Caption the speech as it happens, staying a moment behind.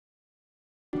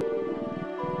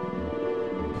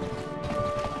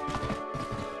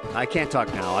I can't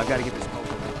talk now. I've got to get this call.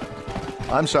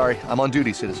 I'm sorry. I'm on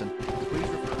duty, citizen. Please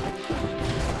refer.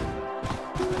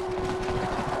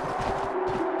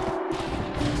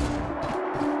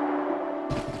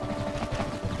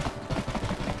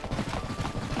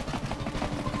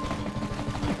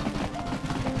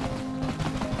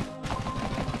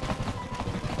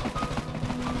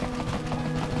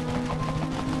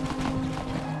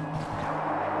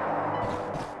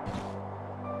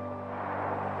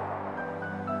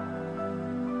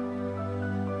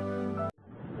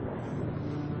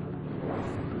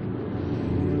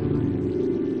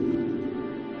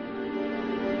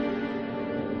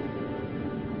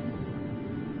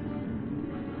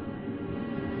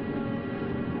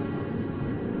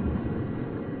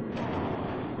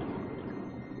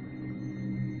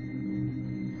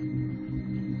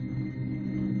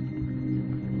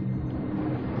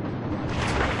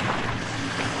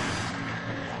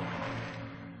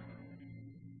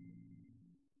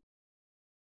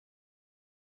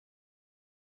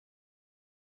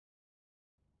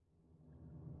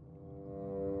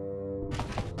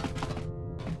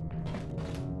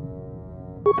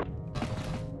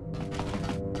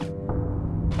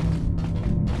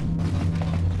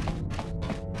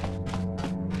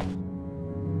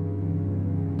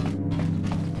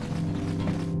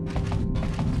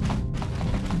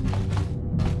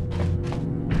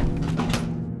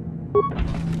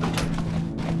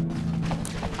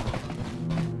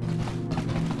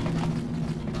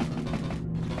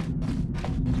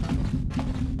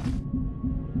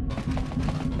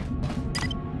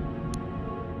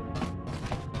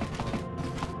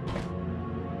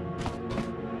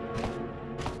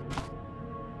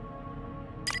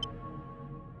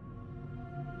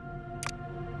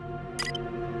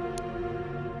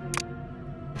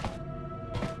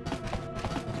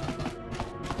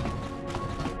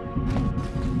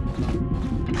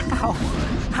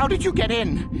 How did you get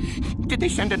in? Did they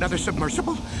send another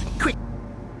submersible? Quick!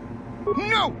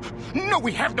 No! No,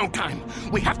 we have no time!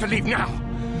 We have to leave now!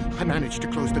 I managed to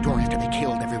close the door after they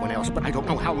killed everyone else, but I don't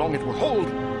know how long it will hold.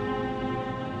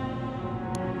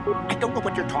 I don't know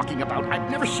what you're talking about. I've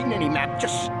never seen any map,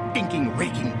 just stinking,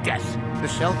 raking death. The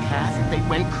cell cast, they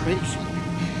went crazy.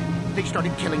 They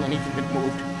started killing anything that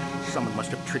moved. Someone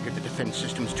must have triggered the defense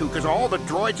systems too, because all the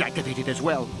droids activated as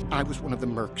well. I was one of the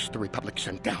mercs the Republic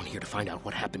sent down here to find out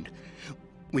what happened.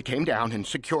 We came down and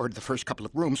secured the first couple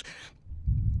of rooms.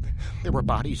 There were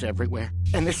bodies everywhere,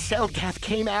 and the Cellcath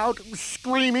came out,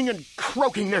 screaming and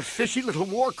croaking their fishy little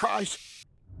war cries.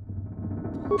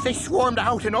 They swarmed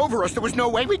out and over us. There was no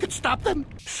way we could stop them.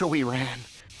 So we ran,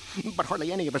 but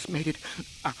hardly any of us made it.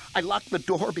 I locked the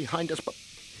door behind us, but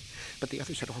the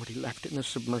others had already left in the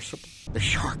submersible. The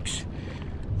sharks,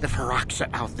 the Feroxa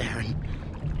out there,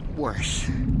 and worse.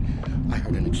 I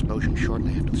heard an explosion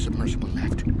shortly after the submersible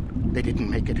left. They didn't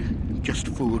make it. Just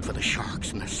food for the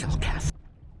sharks and the Cellcath.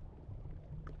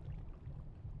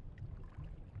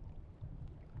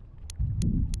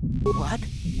 What?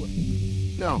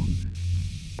 No.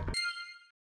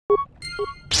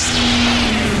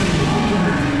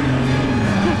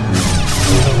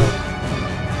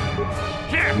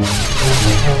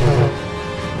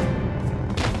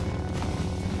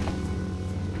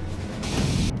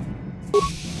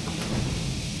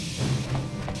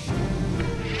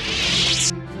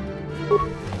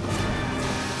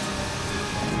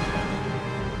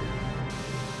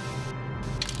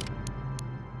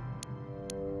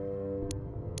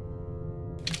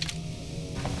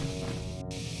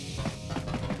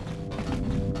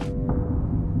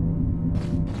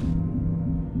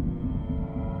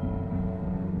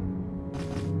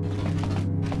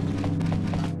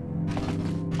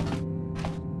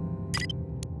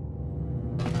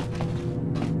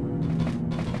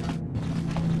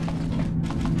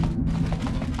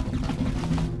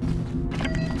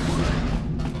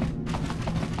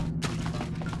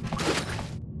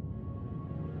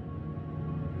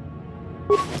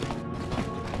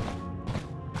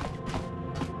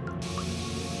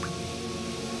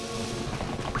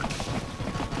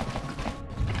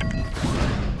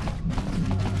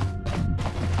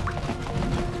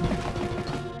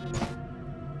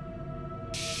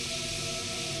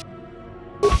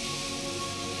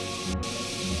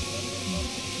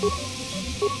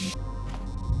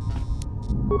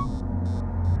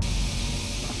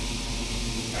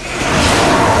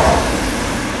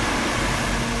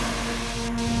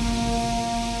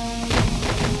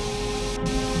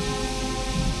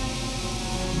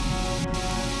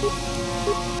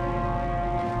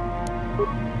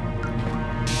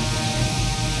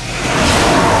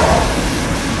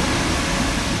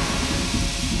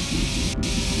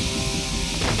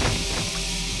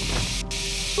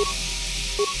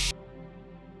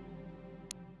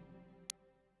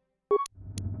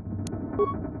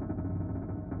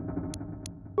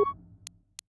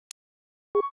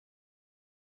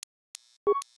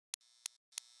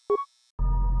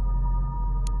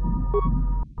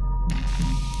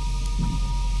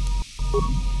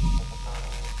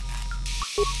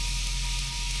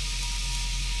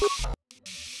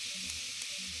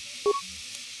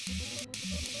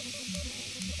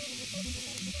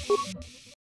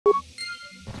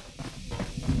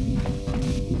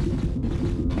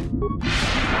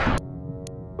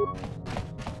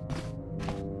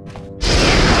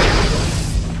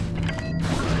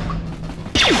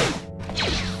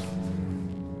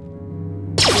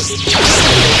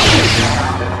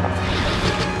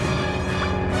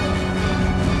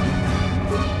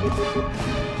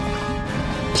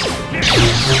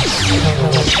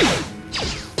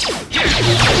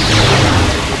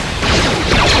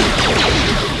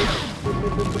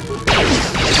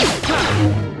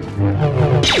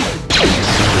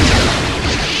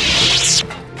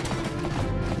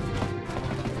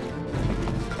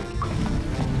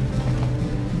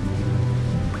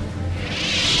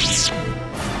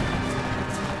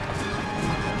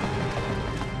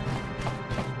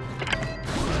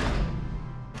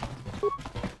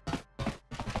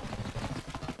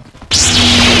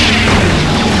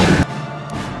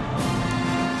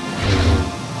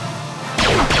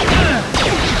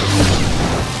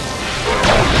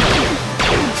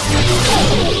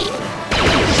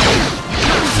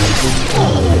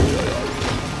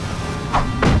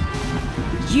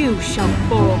 You shall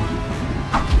fall.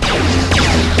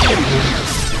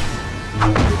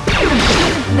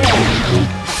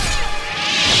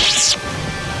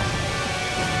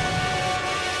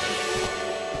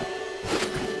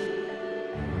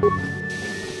 There.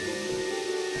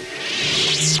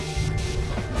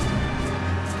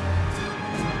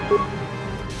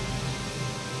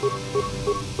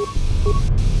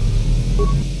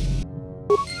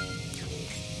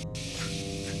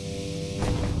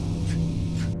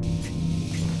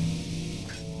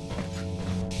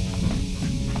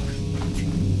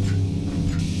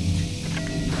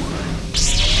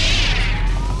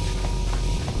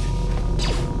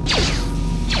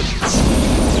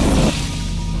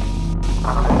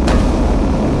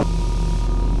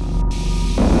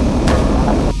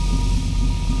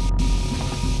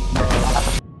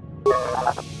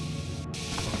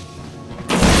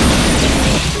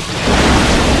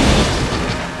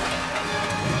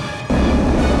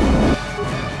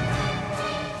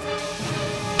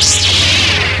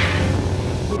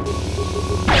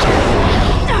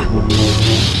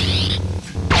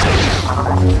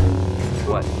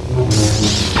 What?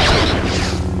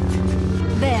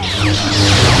 There.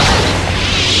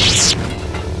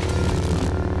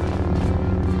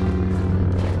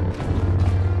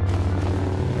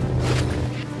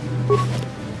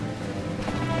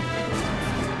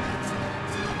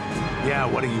 Yeah,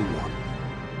 what do you want?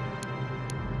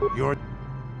 You're...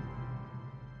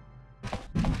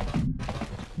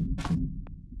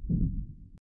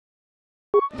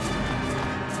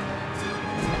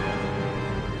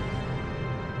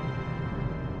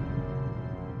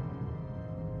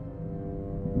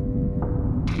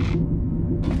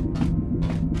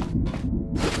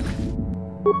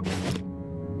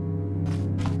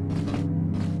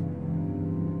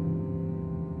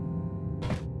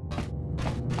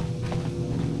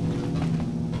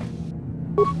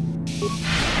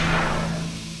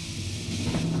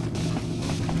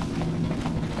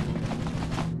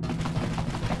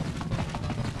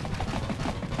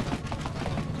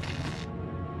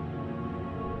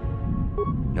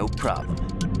 No problem.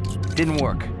 Didn't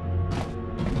work.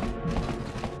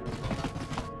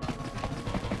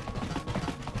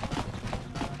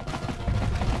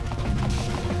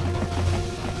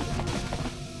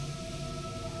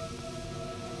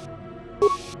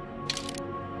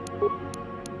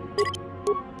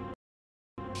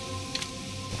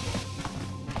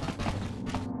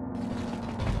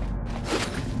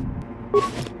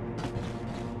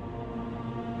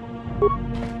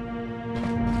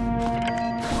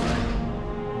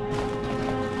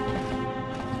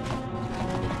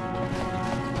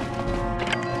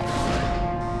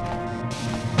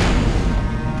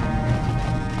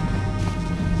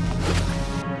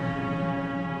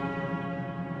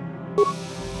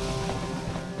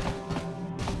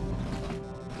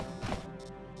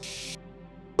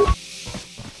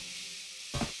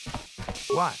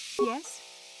 What? Yes?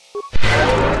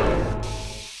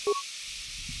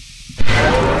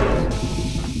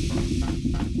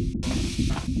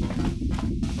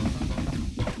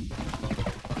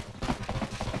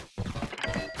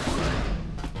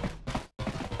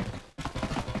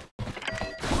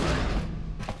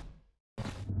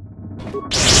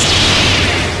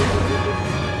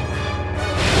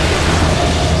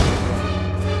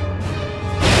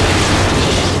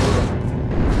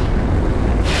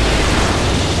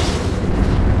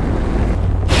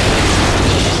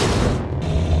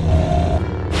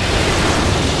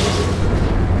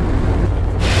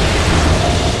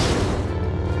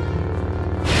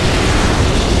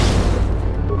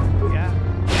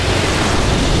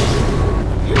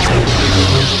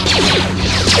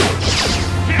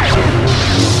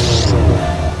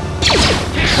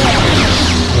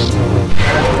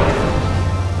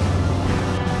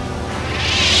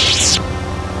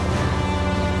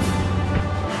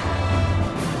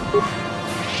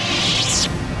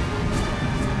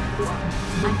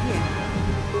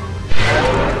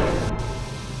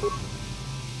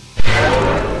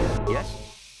 Yes?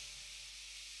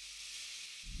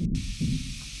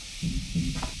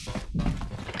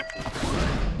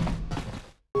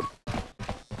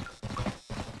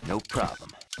 No problem.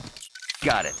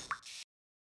 Got it.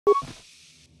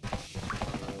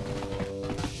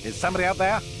 Is somebody out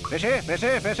there? Fishy,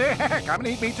 fishy, fishy. Come and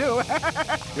eat me too.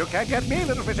 You can't get me,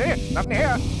 little fishy. Nothing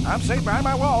here. I'm safe behind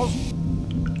my walls.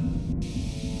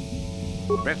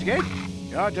 Investigate.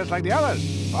 You're just like the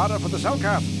others. Order for the cell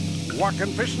calf. Walk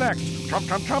and fish next. Chomp,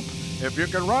 chomp, chomp. If you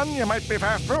can run, you might be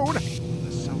fast food.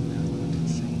 The cell calf went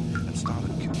insane and started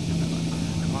killing everybody.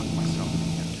 I locked myself in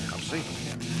here. I'm safe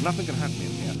in here. Nothing can hurt me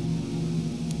in here.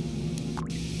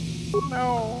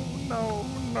 No, no,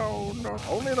 no, no.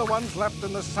 Only the ones left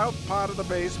in the south part of the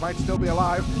base might still be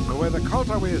alive, but where the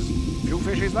KOTOR is, few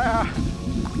fishies there.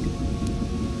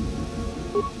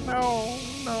 No,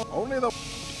 no. Only the...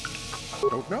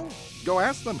 Don't know. Go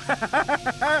ask them.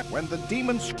 When the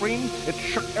demon screamed, it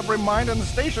shook every mind in the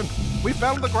station. We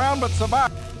fell to the ground but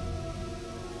survived.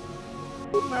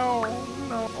 No,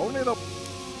 no. Only the...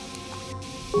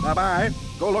 Bye-bye.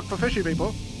 Go look for fishy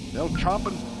people. They'll chomp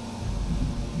and...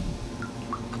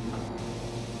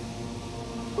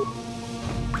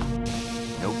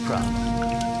 No problem.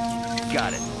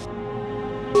 Got it.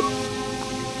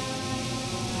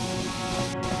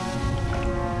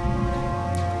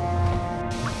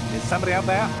 Is somebody out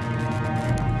there?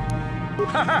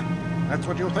 Haha! That's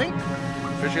what you think?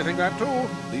 Fishy think that too.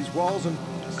 These walls and...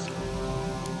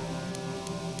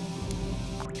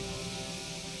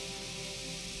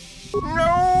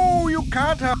 No! You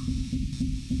can't have...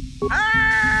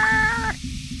 Ah!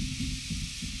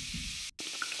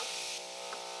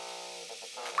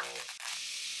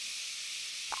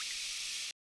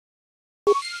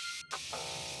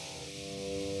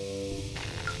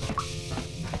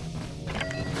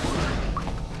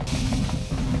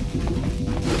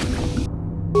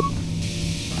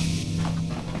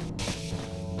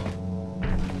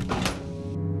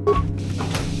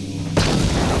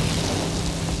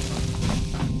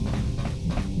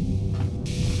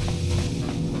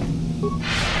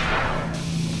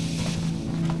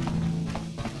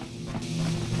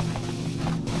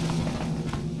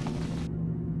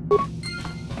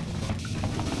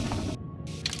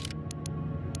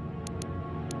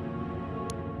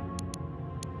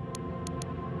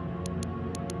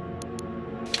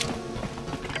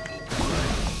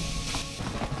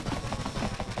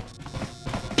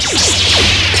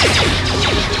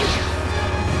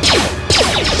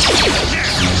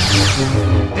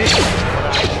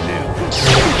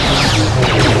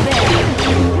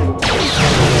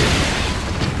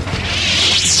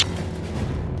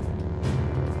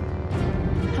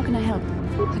 How can I help?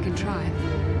 I can try.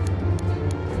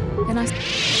 Then I...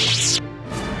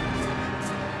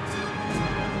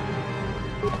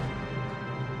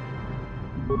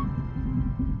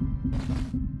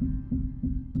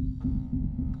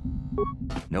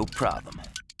 No problem.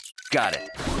 Got it.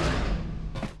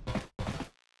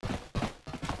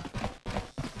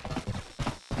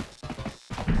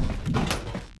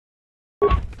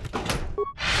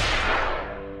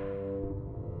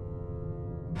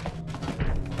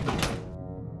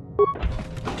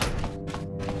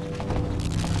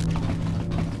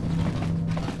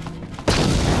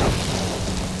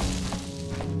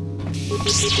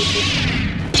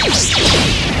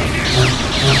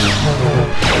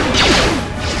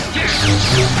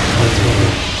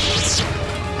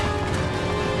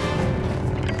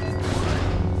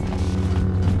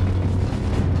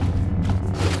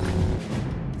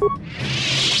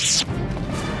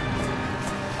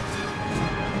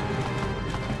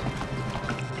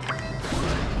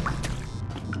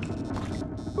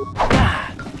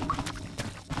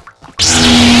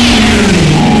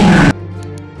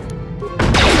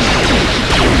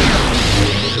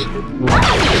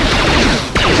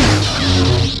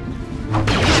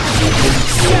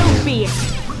 So be it!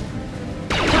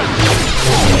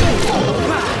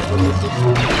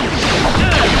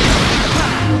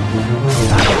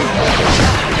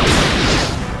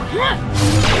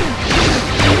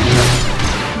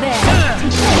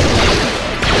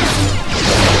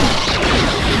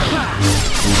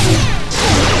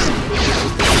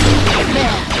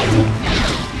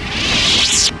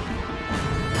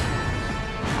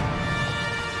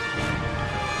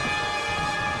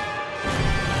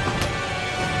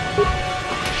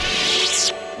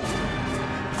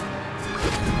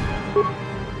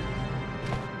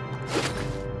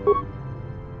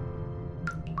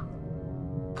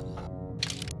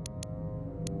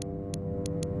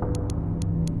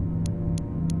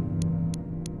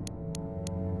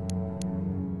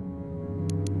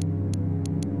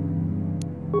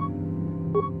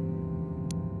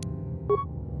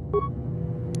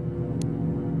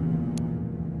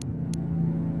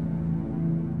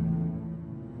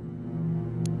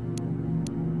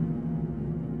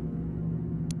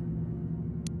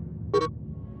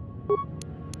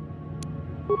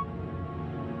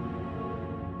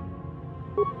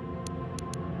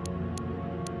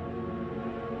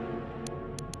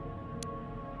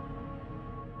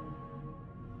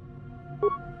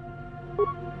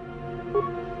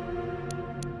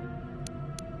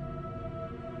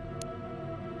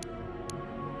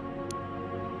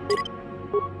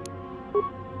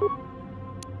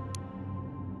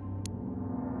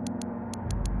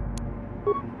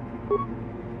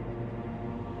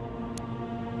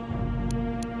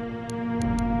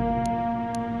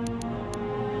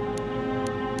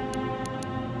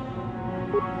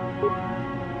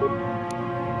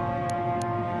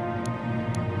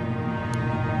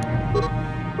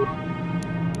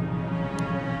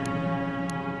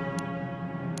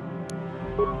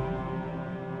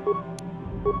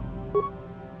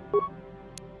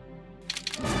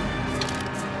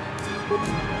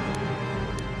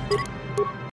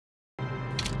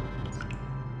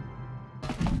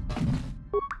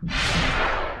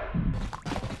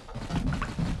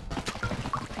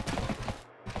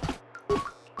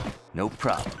 No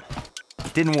problem.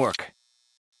 Didn't work.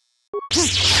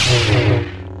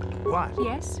 What?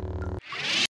 Yes?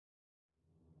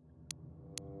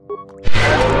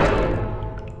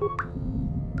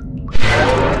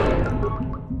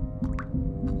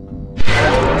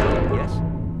 Yes?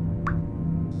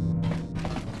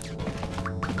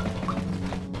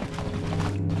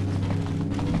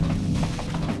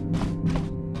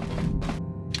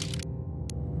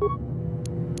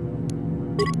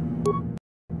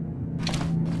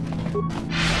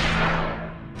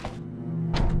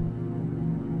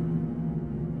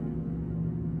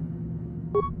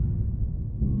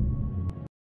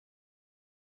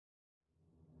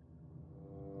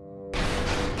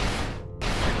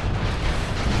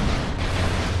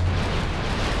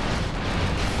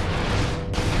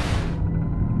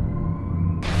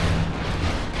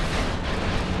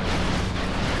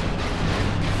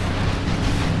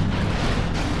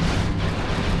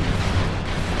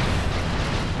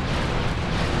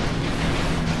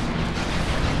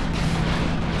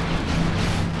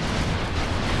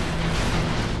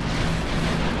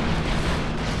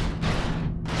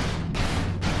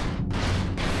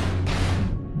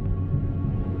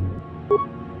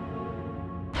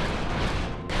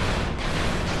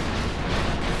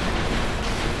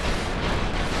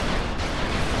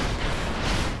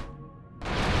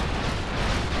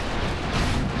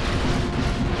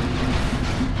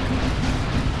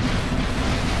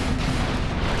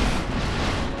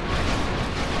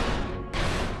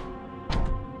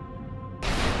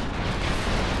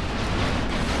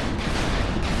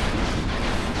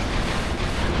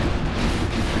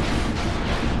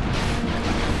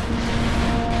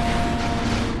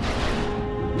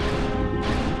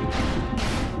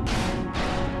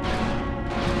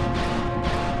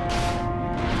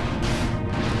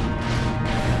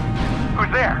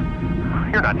 Who's there?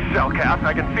 You're not Cellcast,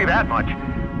 I can see that much.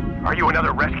 Are you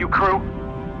another rescue crew?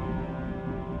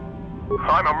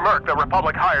 I'm a merc the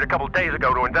Republic hired a couple days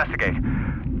ago to investigate.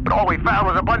 But all we found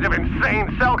was a bunch of insane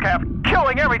Cellcast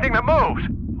killing everything that moves.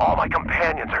 All my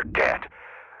companions are dead.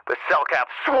 The Cellcast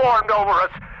swarmed over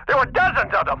us. There were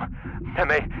dozens of them. And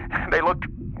they looked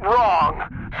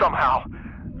wrong, somehow.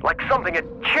 Like something had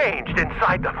changed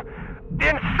inside them.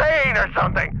 Insane or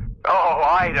something. Oh,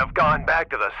 I'd have gone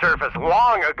back to the surface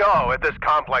long ago if this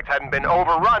complex hadn't been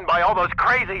overrun by all those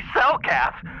crazy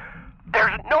Cellcasts.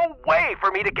 There's no way for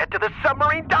me to get to the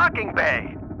submarine docking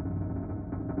bay.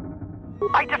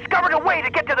 I discovered a way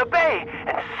to get to the bay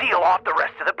and seal off the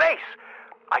rest of the base.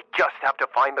 I just have to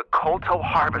find the KOTOR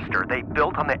harvester they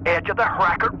built on the edge of the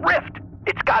Hrakert rift.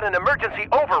 It's got an emergency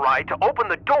override to open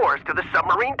the doors to the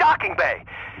submarine docking bay.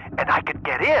 And I could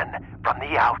get in from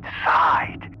the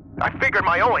outside. I figured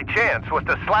my only chance was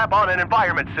to slap on an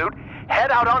environment suit,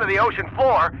 head out onto the ocean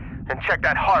floor, and check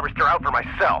that harvester out for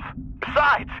myself.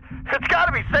 Besides, it's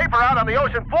gotta be safer out on the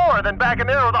ocean floor than back in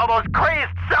there with all those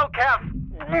crazed Cellcast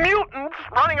mutants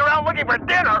running around looking for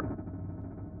dinner.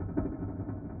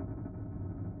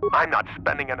 I'm not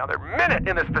spending another minute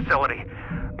in this facility.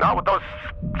 Not with those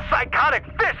psychotic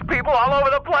fish people all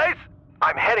over the place.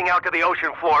 I'm heading out to the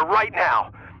ocean floor right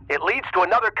now. It leads to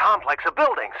another complex of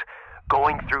buildings.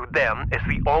 Going through them is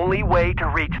the only way to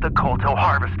reach the KOTOR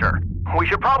harvester. We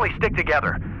should probably stick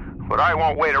together, but I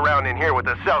won't wait around in here with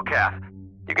the Cellcath.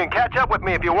 You can catch up with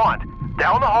me if you want,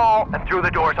 down the hall and through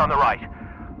the doors on the right.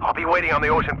 I'll be waiting on the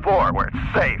ocean floor where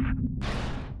it's safe.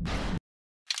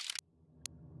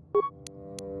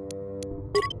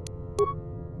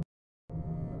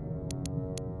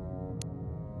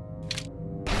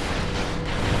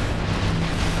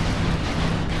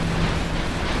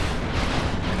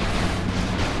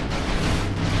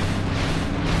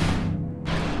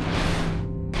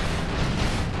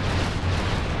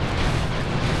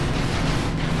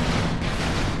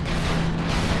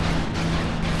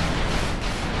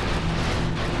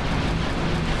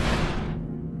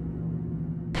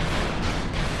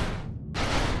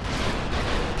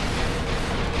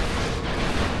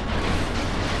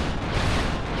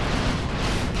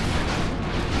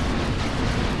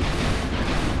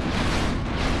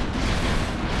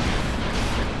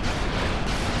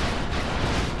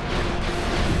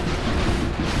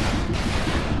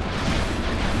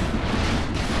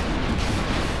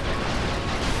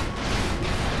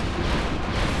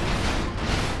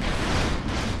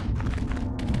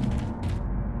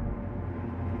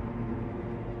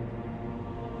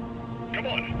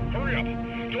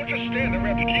 understand that we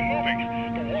have to keep moving.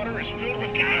 The water is filled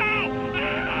with cow!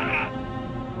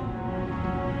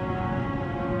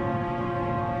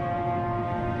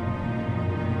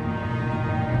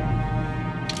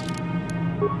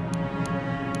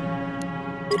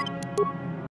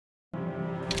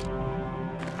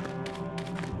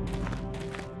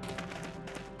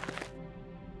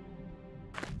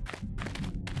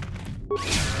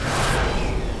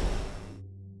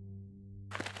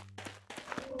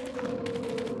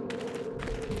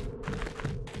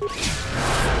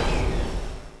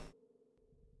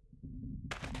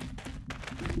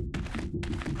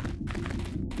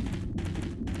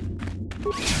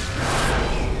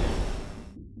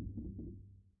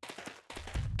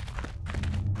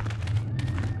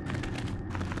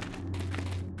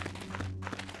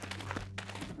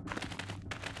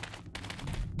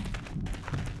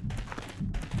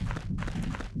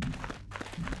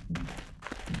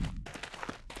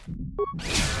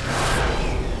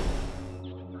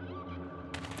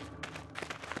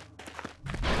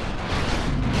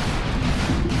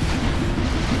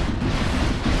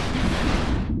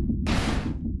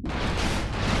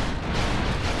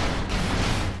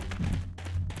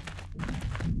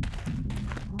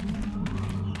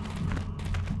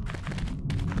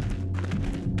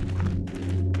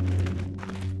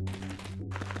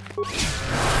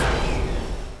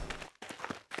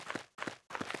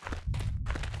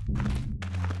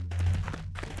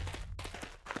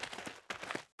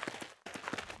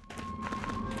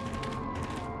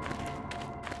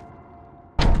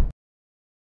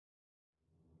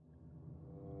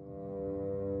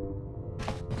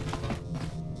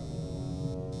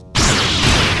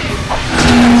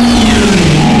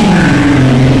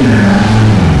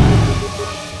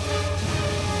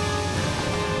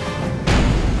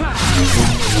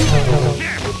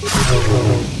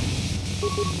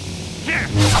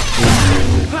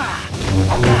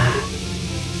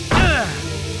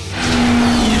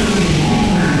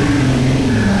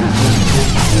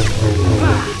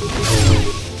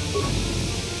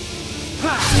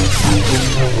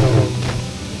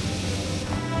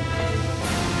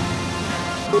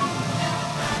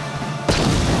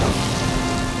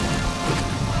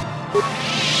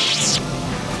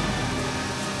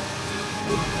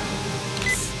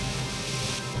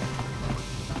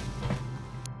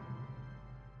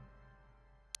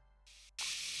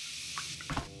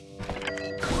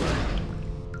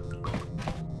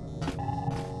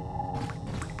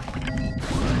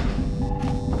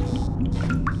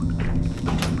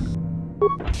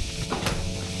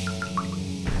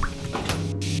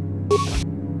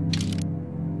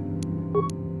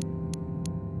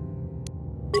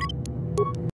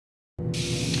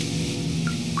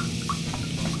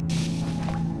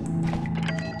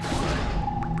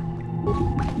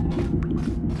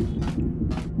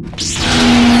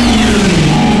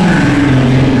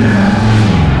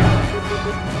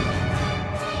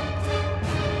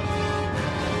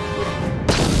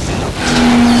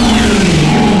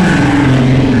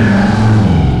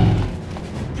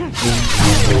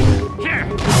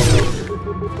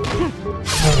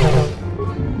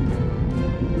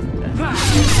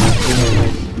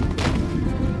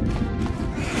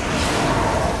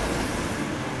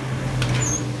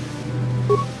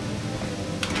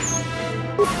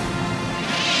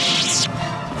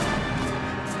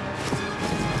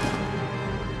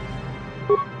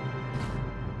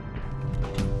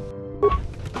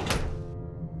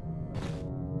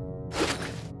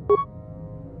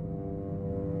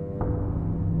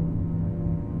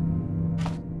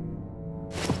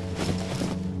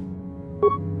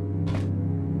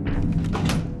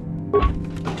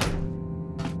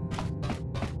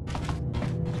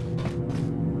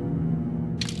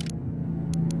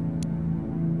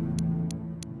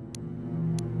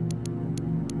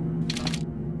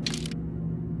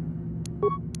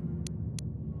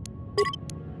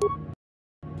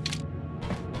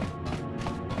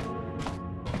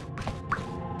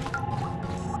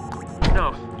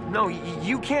 No,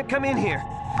 you can't come in here.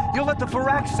 You'll let the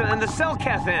Pharaxa and the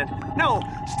Selkath in. No,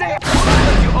 stay. I'll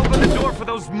let you open the door for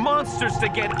those monsters to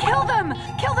get. Kill them!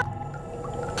 Kill them!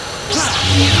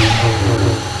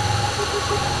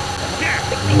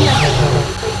 60 seconds to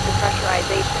complete the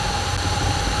pressurization.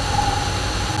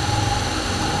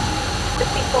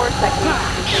 54 seconds to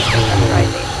complete the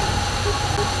pressurization.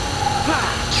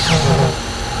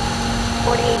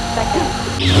 48 seconds to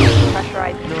complete the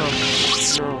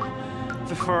pressurization. No.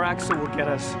 The Pharaxa will get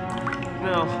us.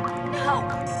 No. No!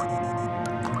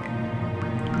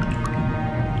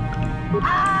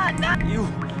 Ah, no! You...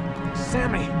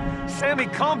 Sammy,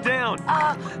 calm down!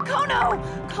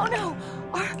 Kono!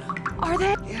 Are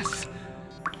they? Yes.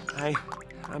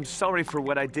 I'm sorry for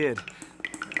what I did.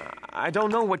 I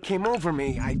don't know what came over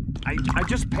me. I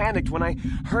just panicked when I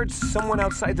heard someone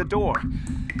outside the door.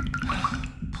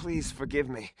 Please forgive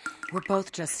me. We're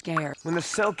both just scared. When the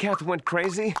Cellcath went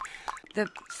crazy, The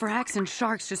Frax and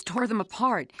Sharks just tore them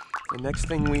apart. the next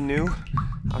thing we knew,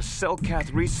 our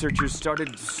Cellcath researchers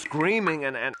started screaming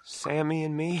and Sammy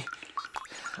and me,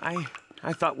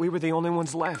 I thought we were the only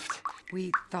ones left.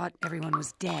 We thought everyone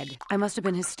was dead. I must have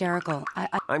been hysterical.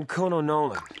 I'm Kono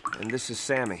Nolan, and this is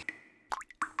Sammy.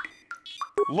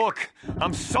 Look,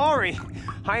 I'm sorry.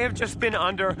 I have just been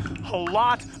under a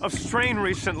lot of strain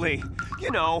recently.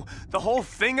 You know, the whole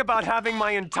thing about having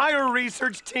my entire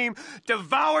research team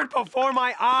devoured before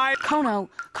my eyes. Kono,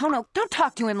 don't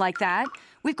talk to him like that.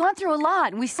 We've gone through a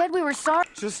lot, and we said we were sorry.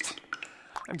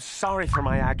 I'm sorry for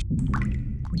my actions.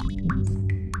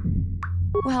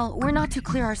 Well, we're not too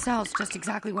clear ourselves just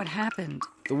exactly what happened.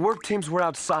 The work teams were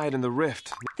outside in the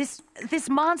rift. This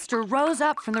monster rose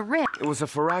up from the rift. It was a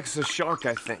Firaxa shark,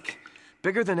 I think.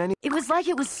 Bigger than any... It was like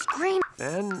it was screaming.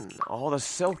 Then all the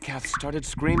Cellcaths started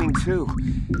screaming too.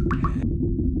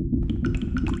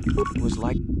 It was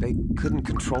like they couldn't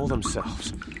control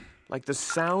themselves. Like the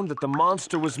sound that the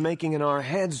monster was making in our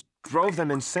heads drove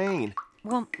them insane.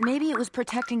 Well, maybe it was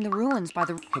protecting the ruins by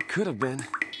the... It could have been.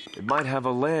 It might have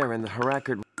a lair in the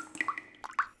Hrakert.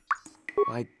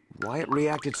 Like why it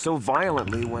reacted so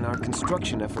violently when our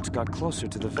construction efforts got closer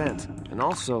to the vent. And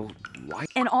also, why...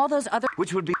 And all those other...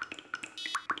 Which would be...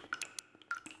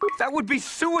 That would be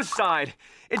suicide!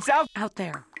 It's out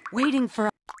there, waiting for...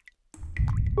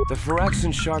 The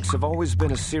Firaxan sharks have always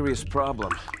been a serious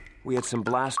problem. We had some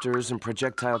blasters and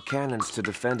projectile cannons to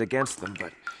defend against them,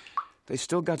 but they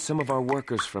still got some of our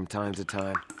workers from time to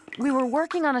time. We were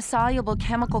working on a soluble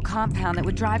chemical compound that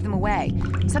would drive them away.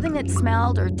 Something that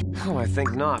smelled or... Oh, I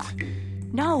think not.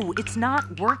 No, it's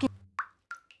not working.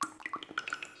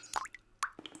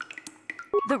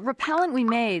 The repellent we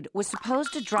made was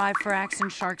supposed to drive Firaxan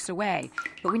sharks away,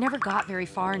 but we never got very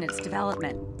far in its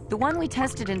development. The one we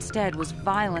tested instead was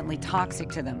violently toxic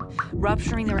to them,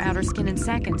 rupturing their outer skin in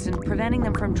seconds and preventing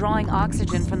them from drawing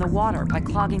oxygen from the water by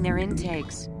clogging their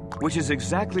intakes. Which is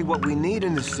exactly what we need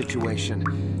in this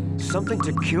situation. Something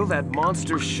to kill that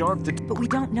monster shark that... But we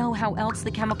don't know how else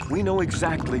the chemical... We know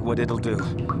exactly what it'll do.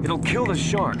 It'll kill the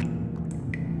shark.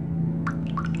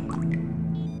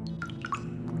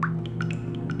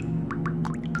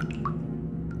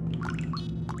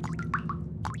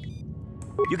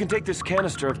 You can take this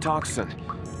canister of toxin.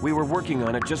 We were working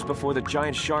on it just before the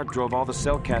giant shark drove all the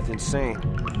Cellcath insane.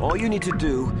 All you need to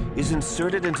do is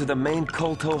insert it into the main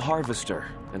KOTOR harvester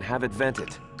and have it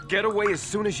vented. Get away as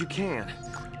soon as you can.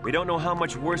 We don't know how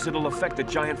much worse it'll affect the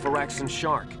giant Firaxan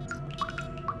shark.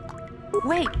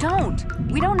 Wait, don't!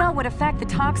 We don't know what effect the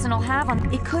toxin will have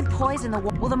on... It could poison the...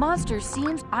 Well, the monster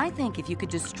seems... I think if you could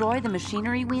destroy the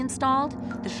machinery we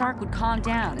installed, the shark would calm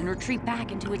down and retreat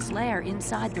back into its lair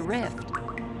inside the rift.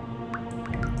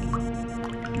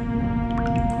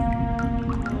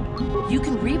 You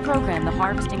can reprogram the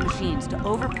harvesting machines to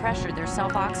overpressure their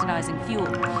self-oxidizing fuel,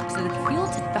 so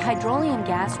that the hydrolium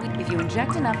gas, if you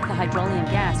inject enough of the hydrolium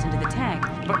gas into the tank...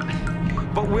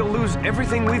 But we'll lose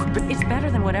everything we've been... It's better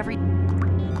than whatever...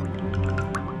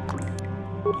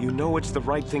 You know it's the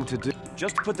right thing to do.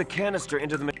 Just put the canister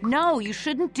into the... No, you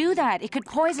shouldn't do that. It could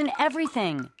poison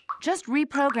everything. Just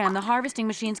reprogram the harvesting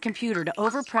machine's computer to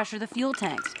overpressure the fuel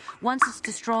tanks. Once it's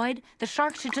destroyed, the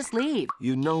shark should just leave.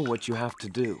 You know what you have to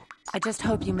do. I just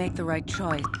hope you make the right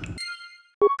choice.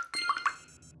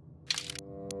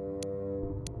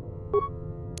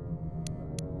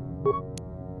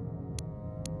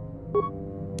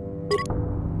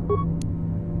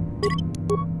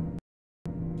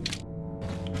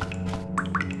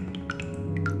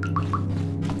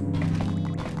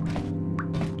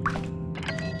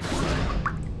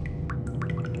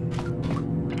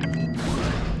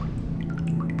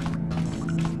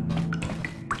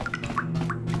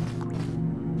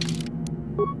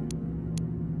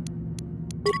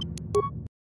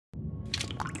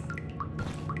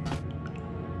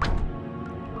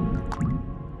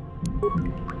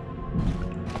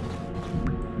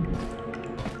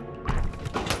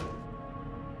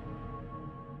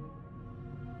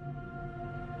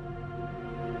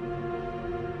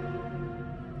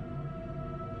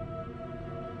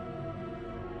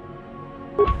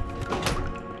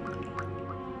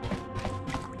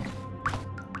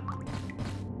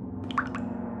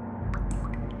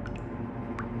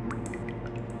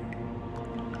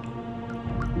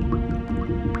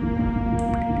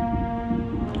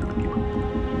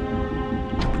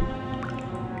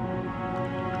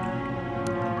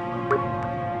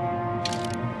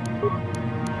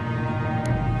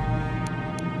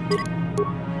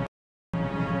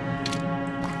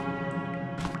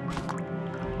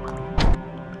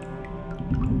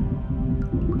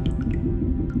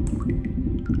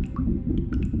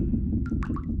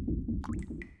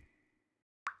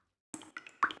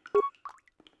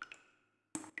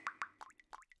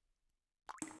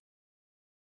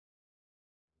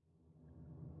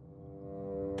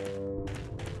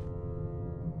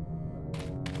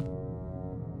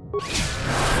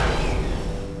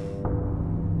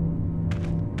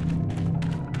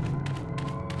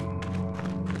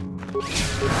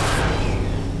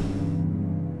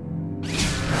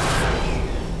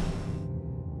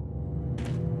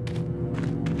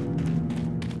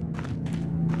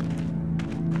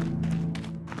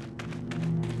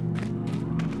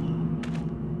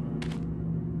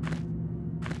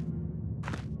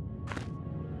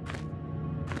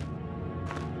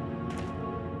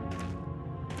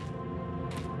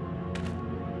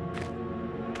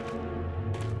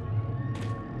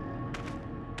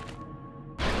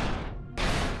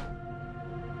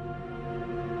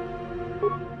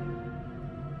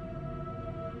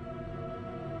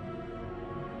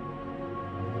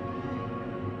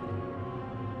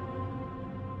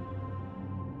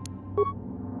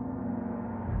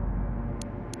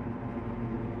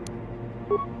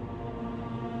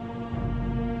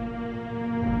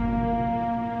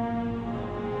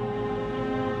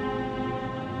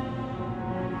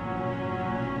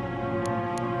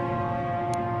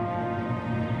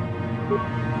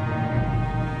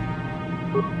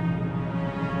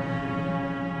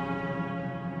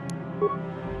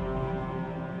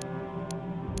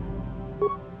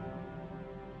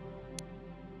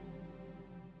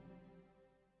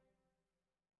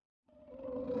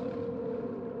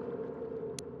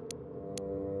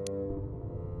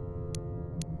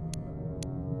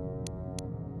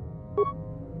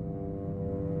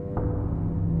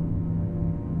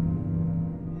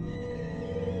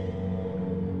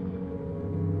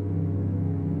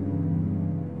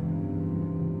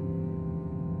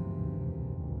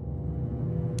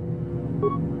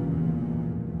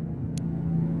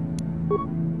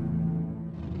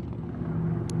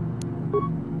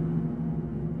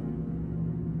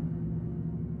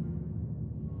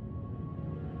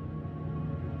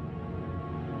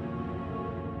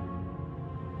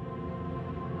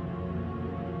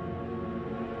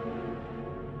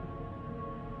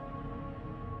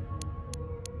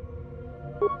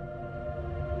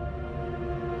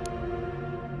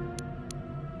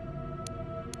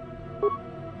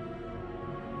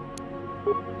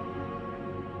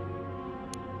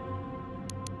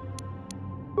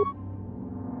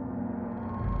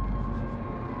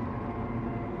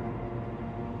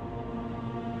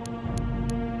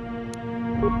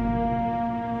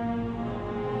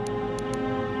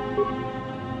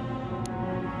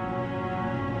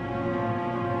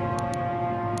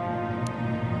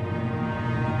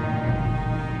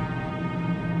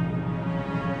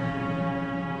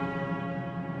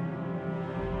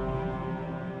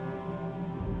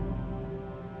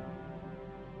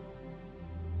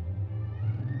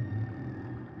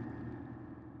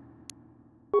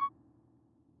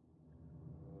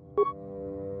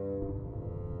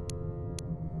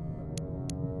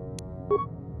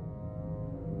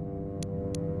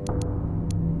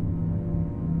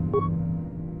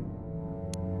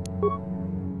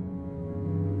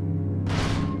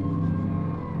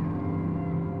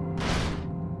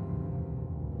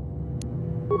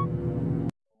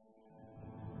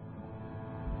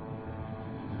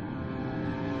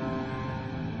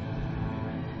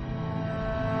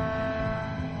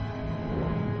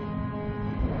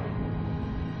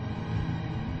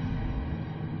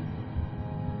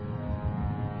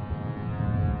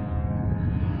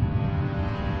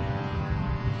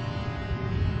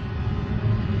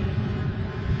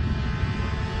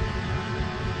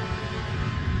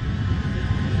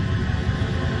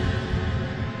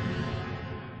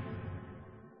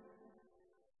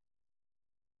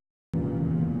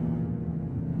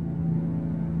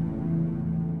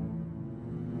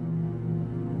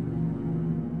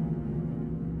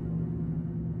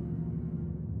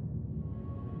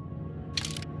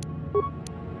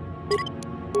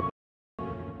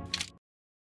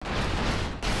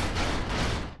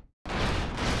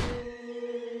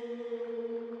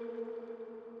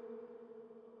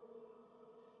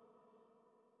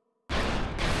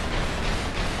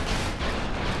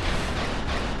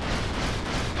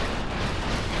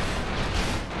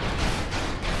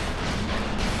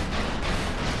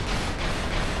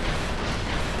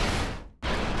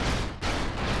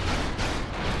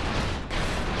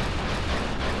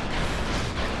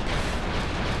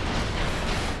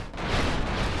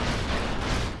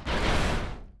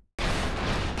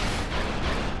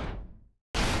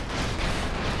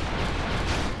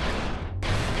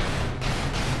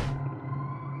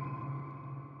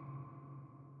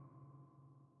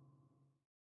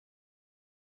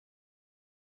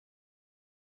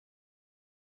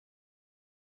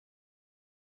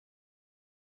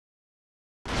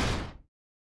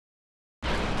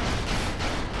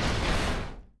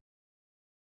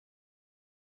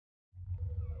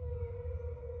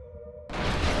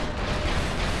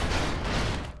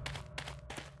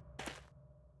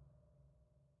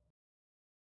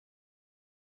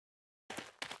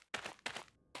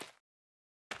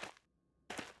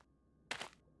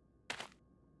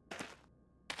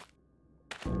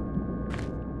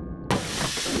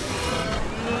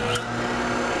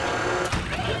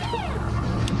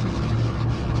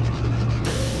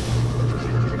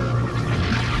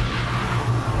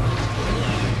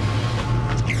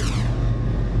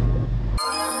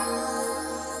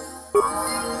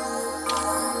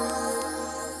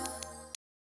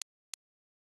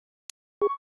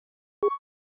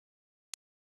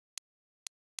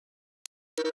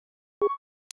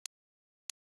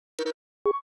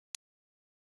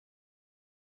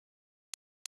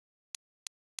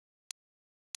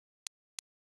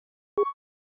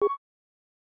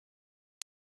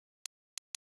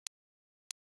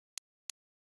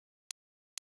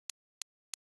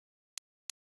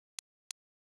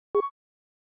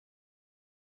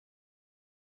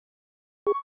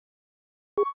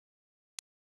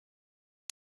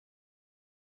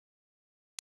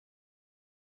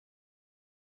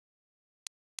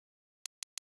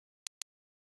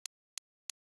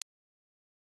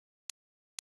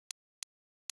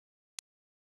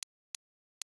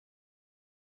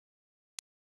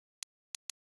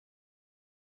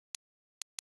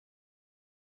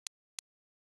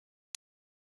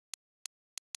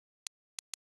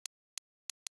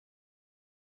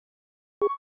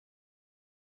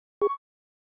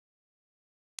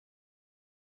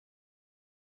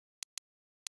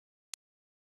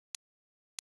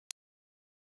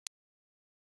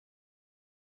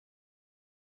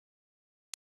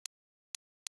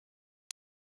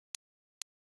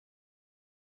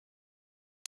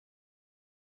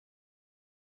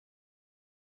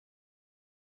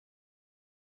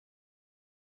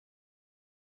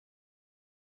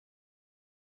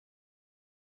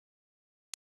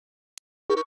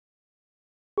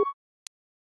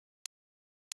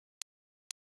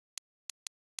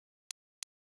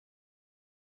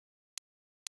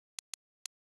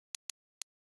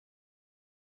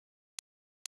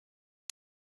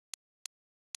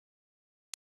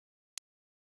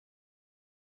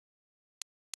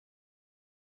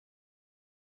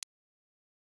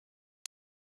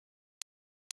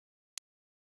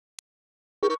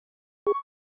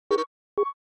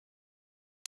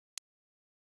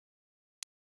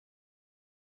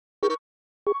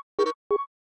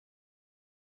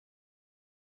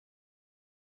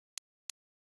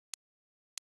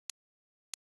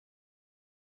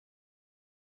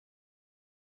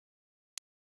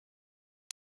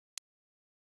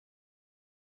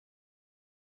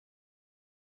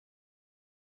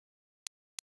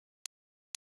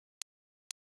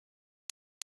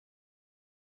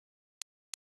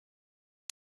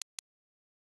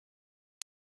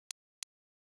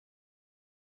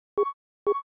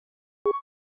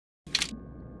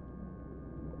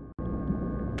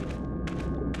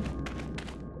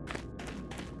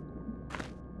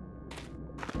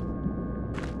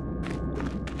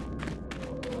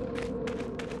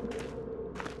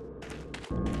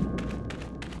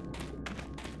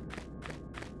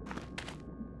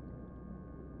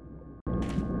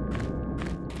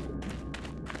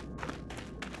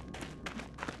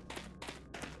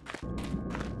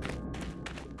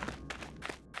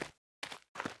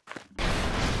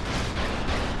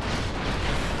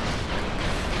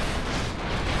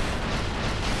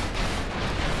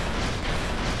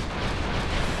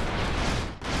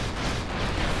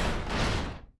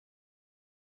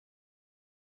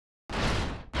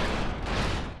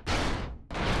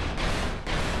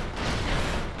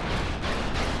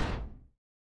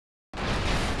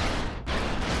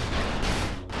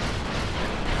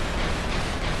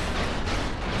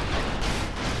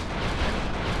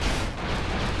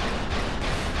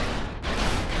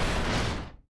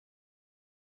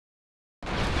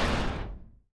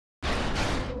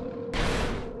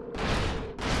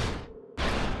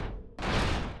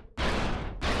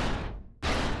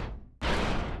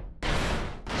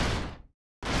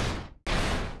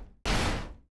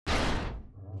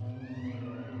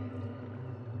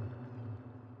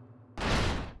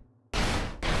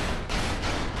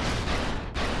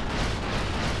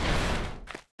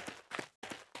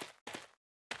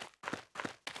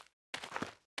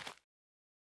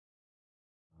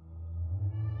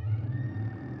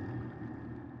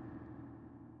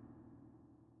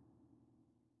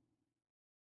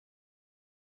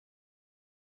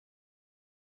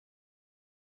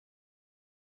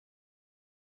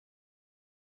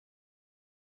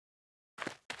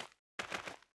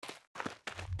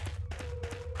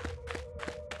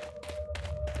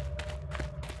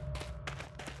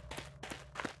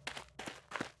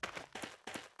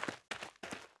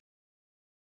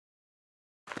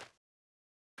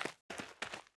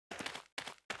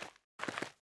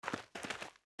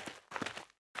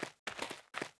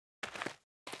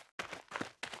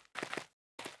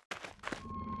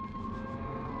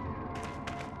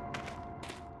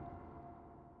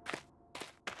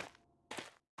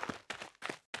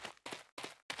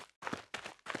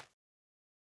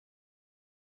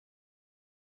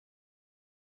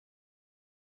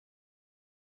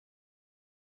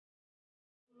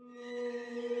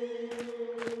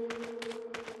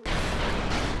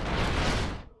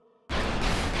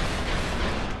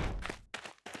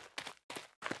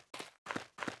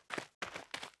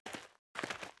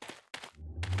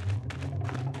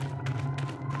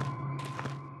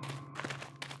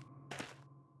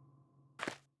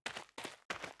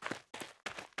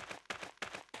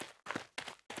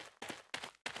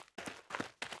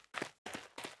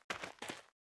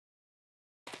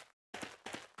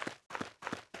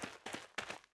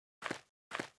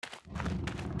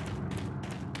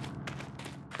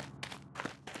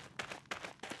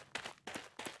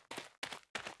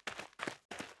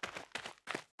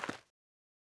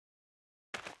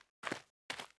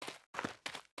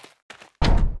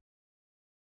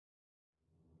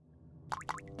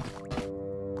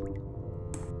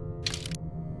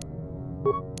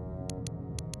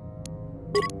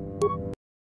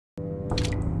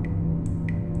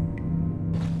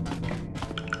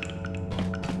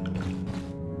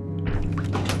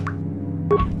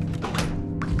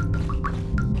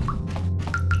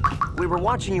 were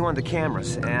watching you on the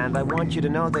cameras, and I want you to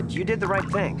know that you did the right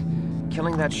thing.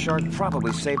 Killing that shark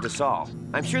probably saved us all.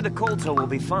 I'm sure the KOTOR will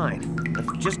be fine.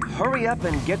 But just hurry up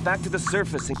and get back to the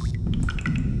surface and...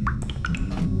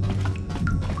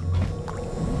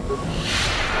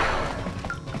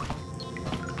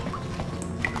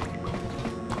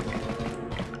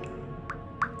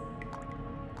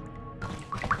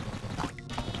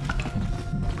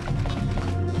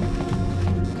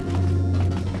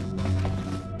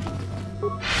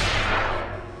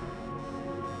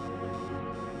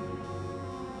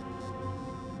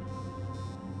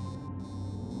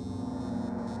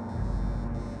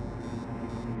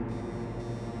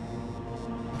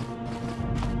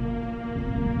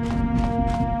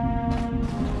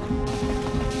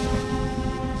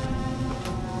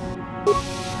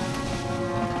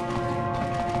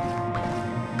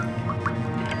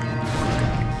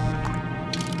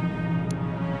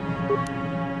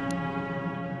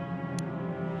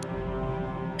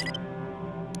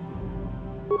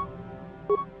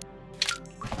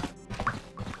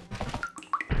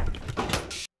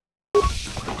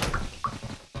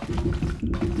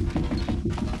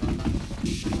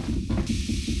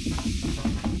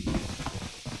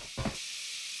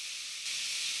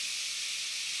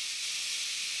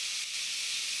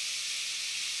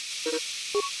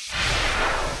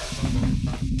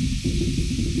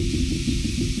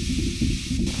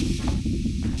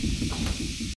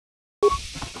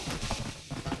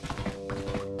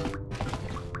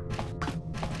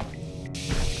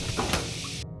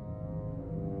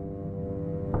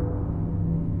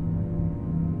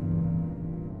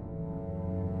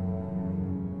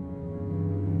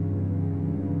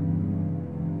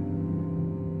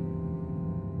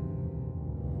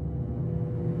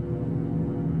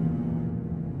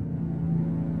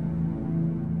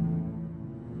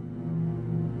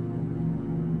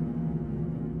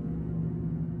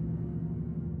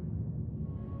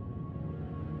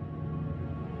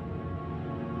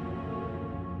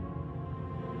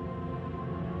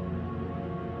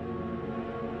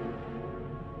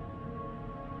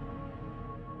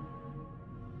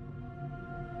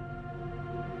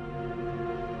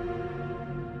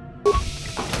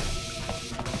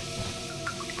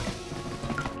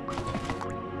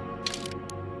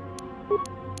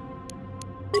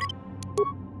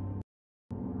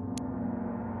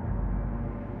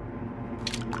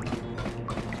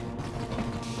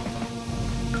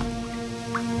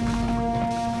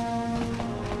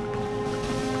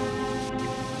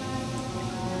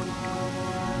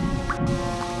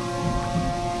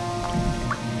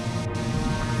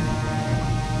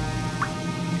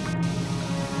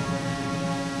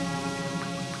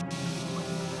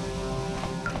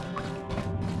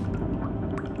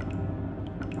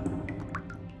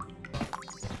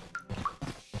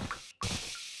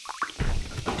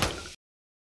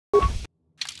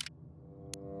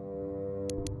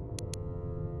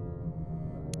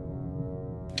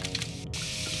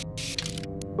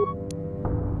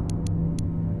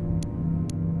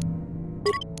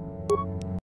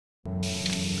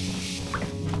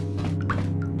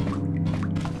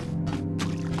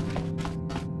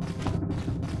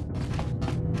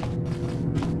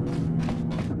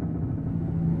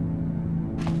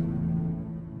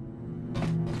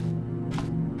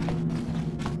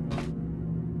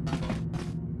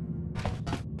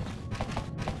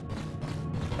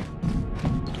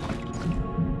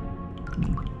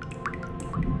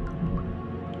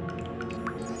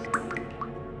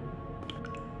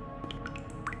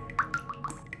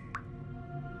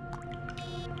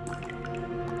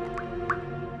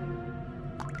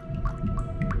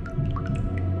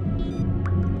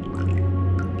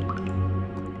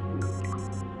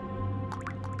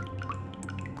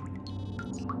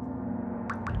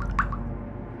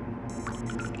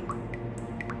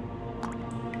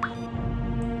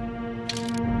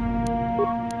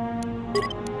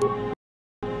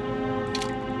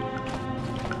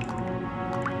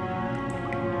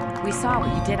 We saw what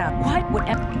you did out. What?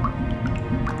 Whatever.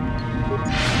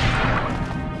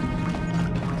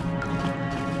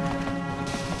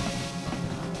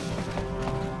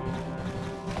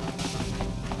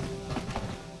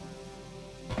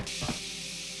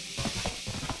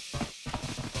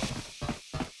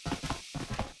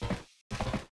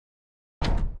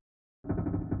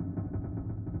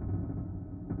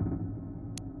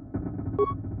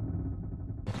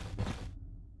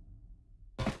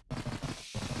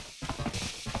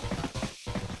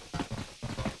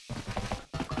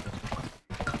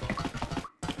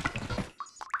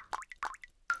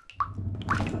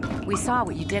 We saw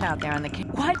what you did out there on the...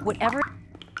 What? Whatever...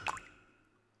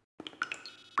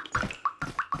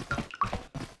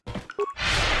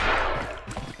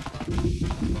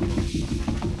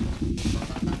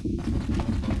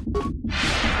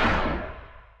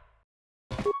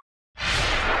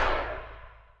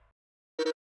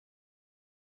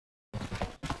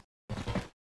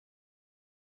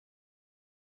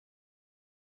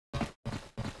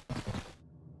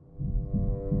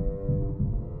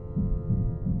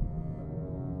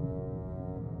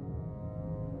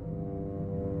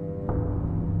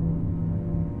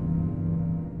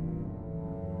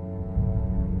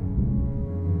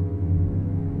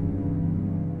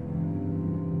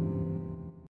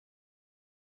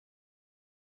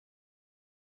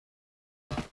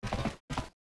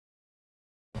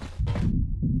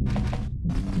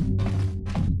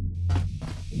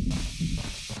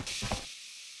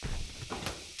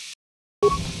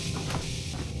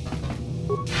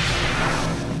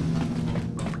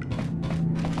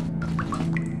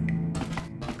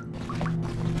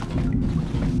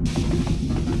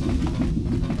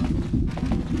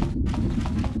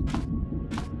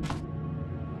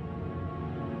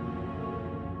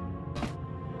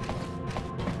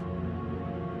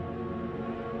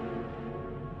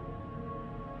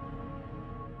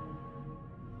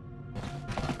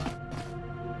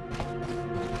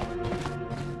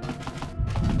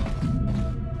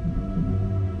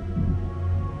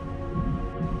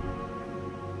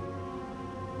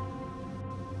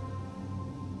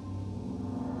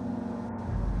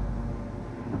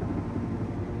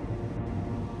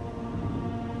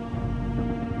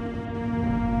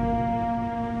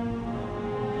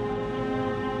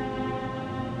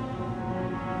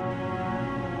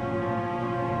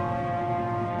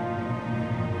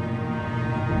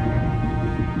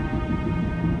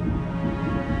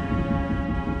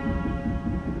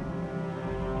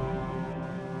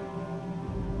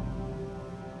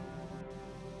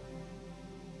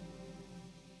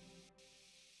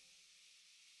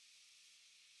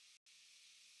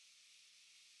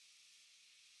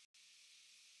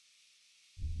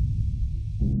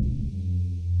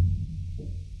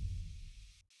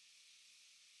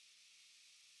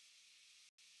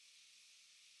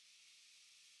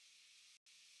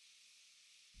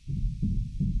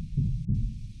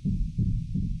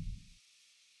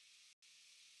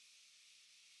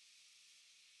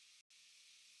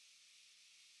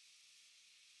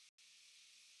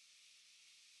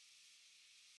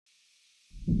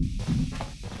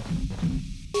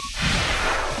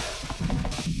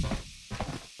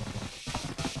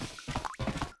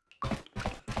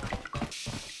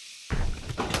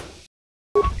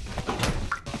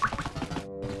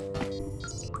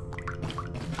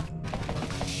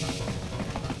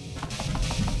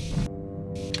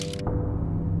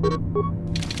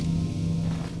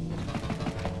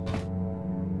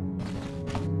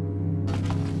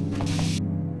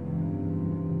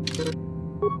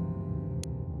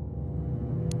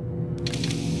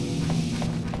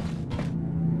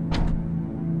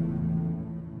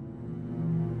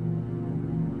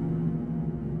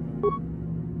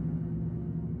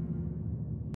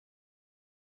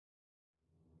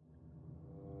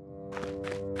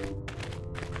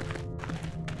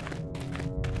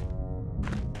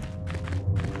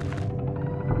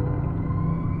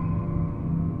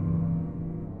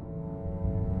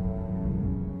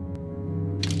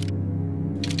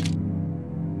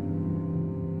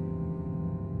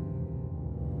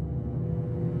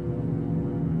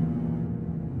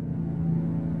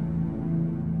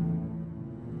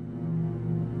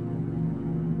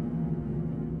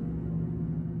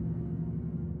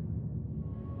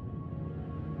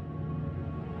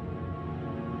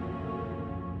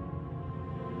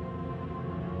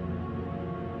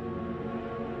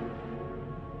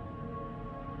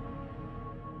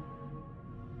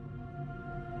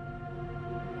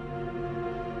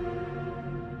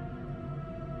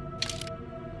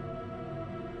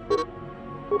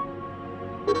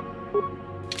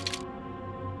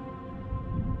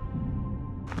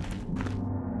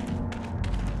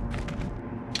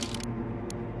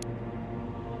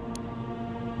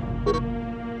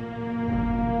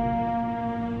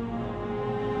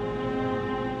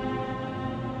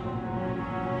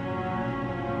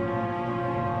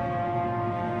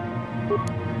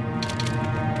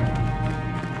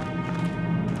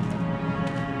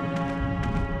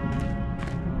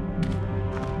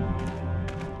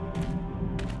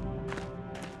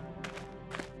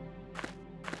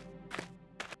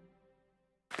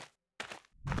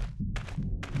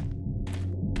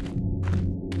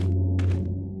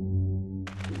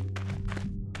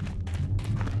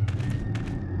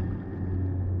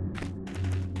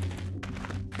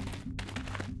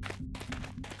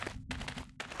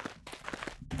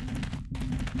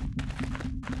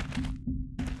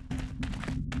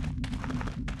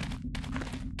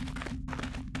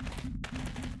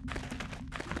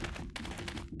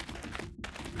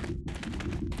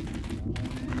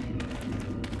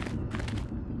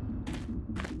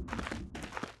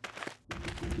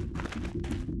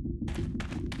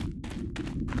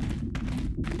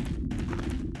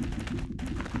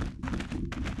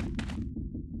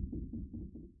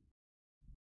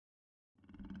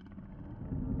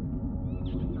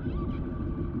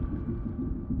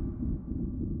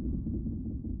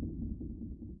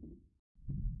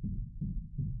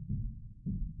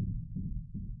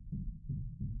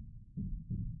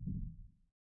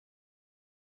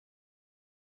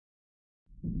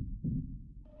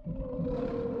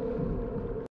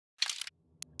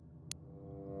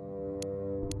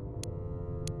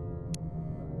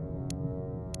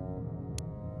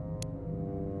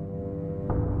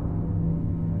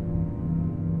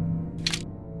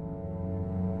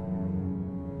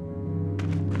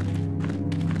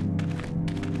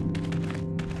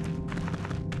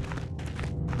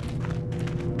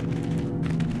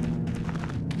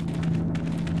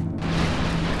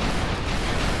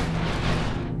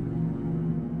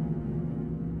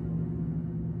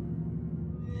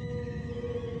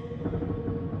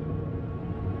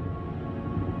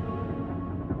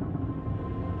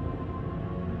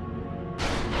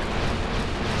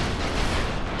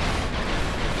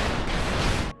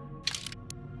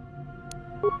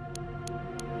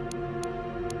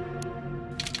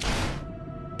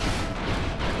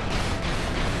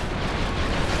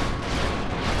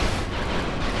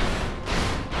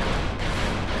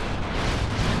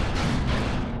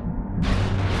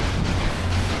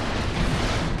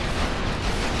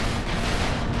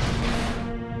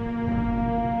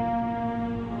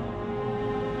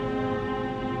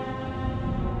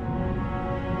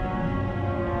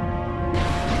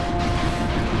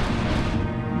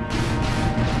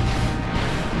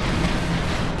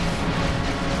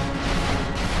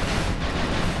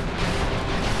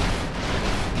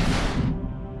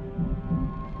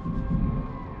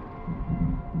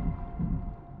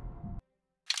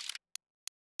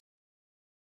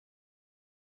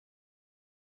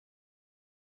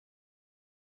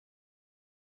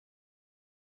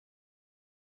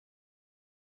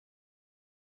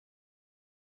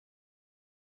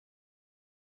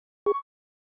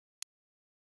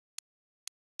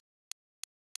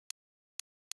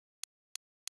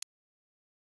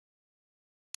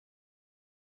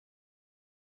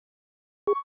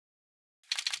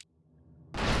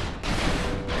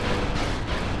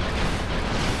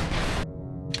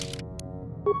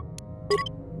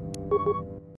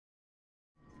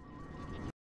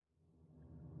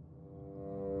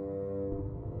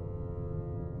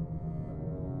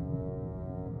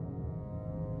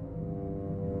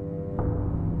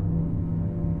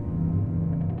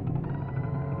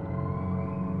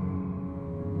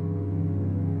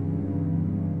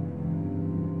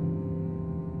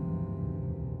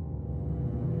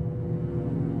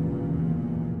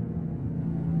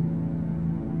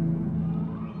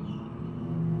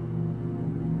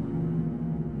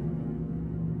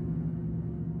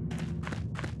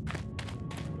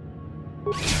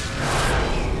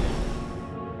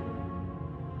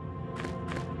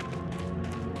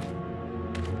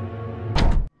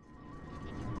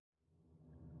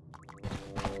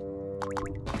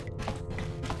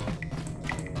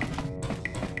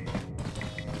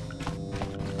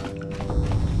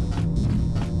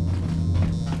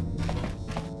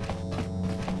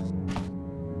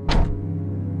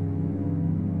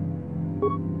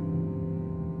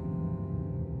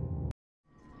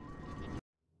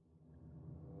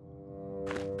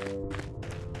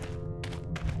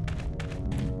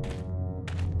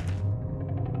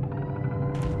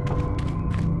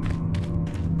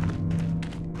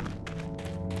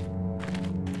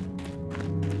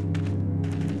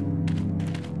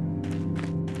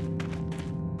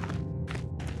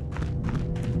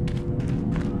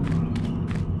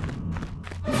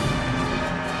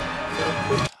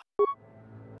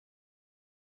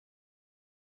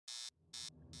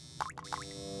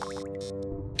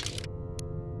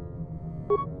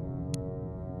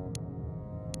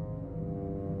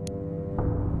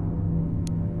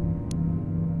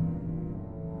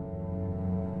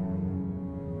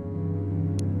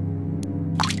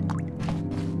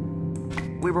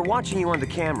 We were watching you on the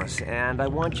cameras, and I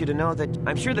want you to know that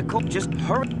I'm sure the cult just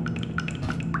hurry.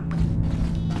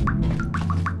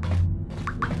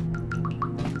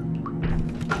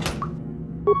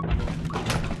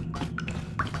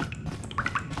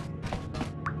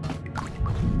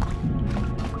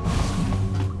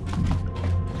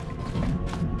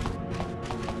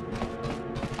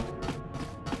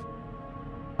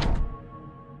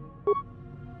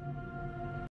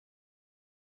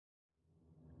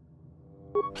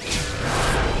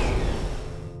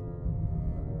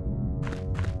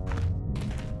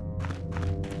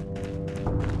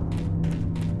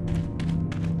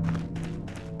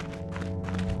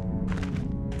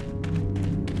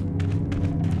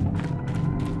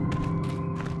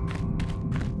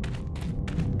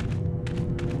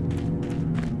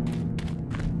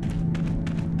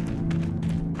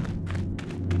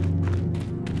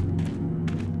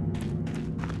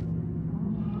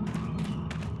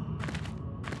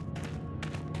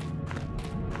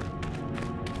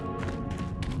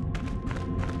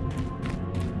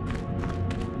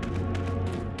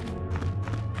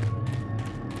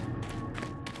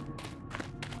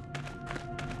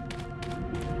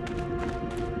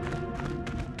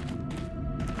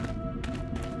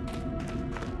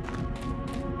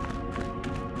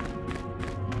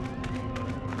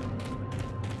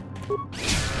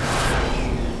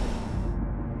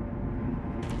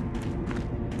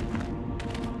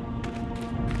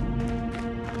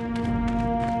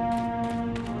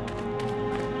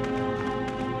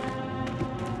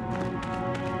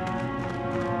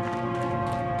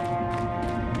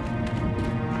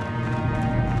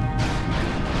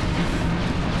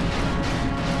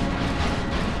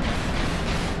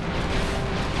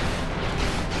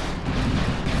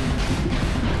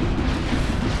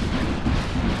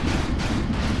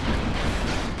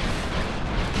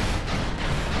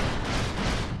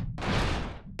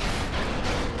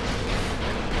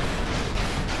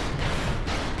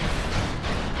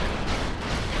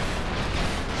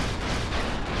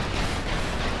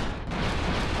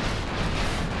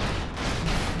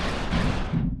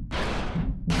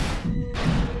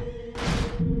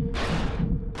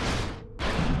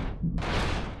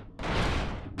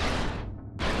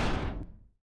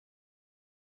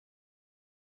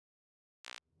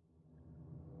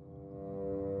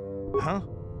 Huh?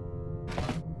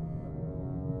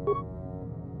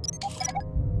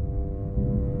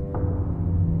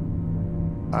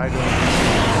 I don't...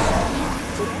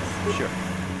 Sure.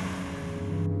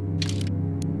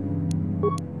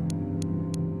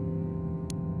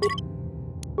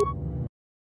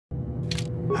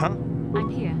 Huh? I'm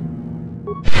here.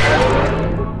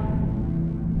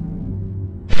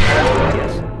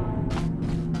 Yes.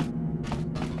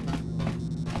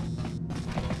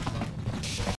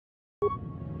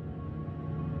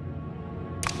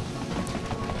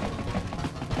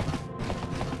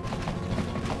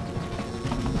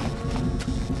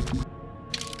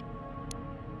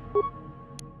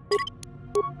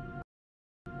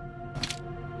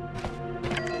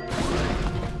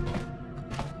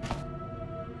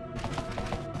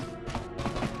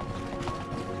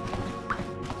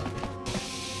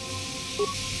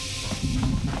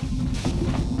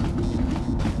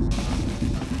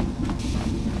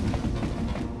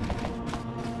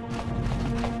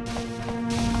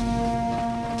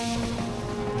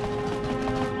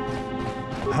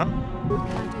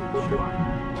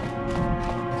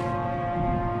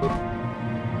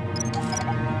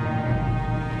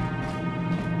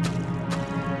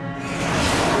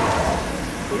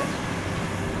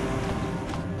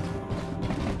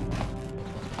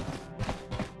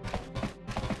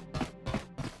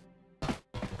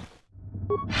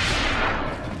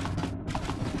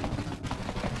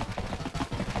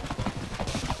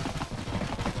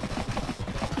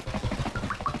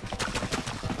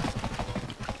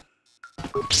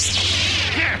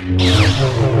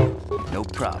 No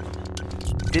problem.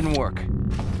 Didn't work.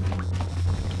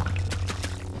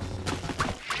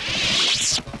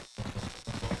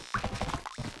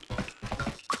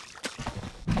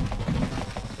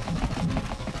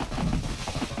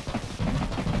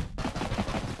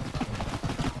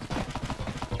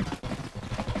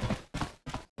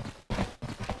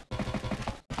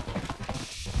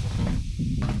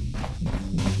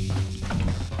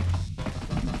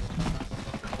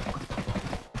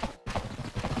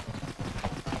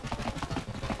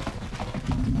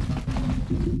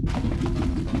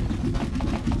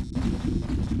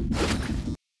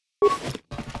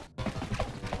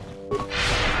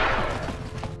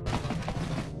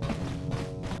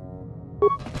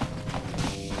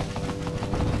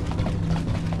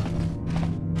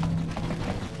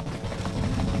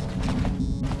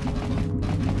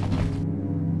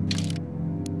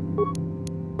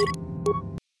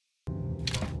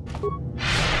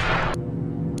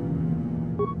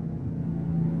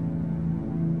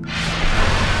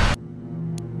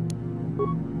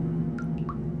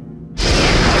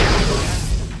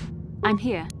 I'm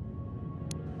here.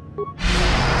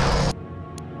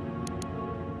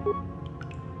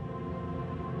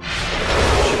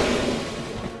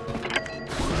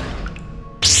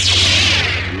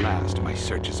 At last, my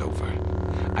search is over.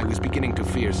 I was beginning to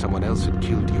fear someone else had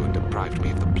killed you and deprived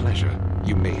me of the pleasure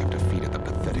you may have defeated the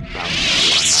pathetic bounty my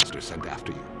master sent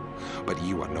after you. But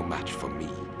you are no match for me.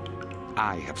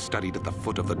 I have studied at the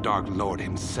foot of the Dark Lord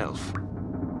himself.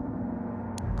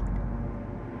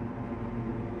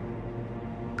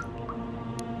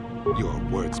 Your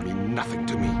words mean nothing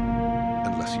to me,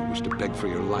 unless you wish to beg for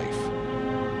your life.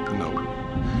 No,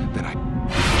 then I...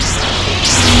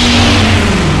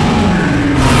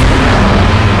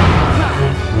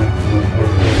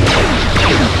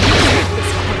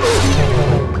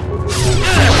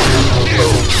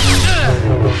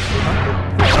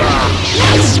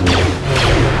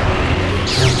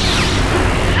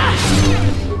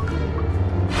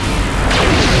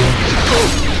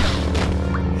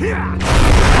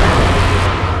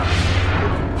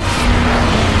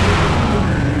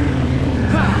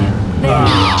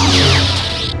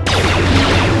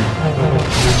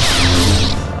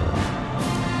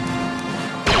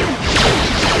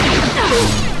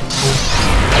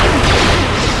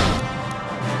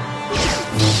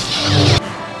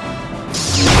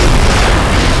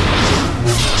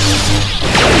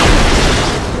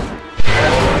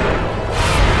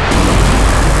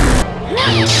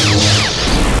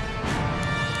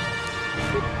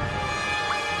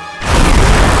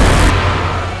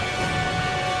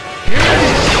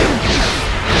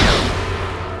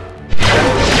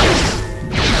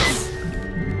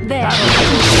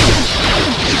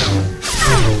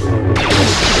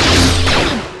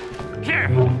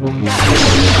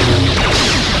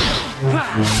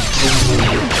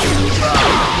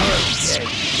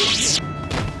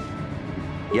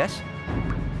 Yes?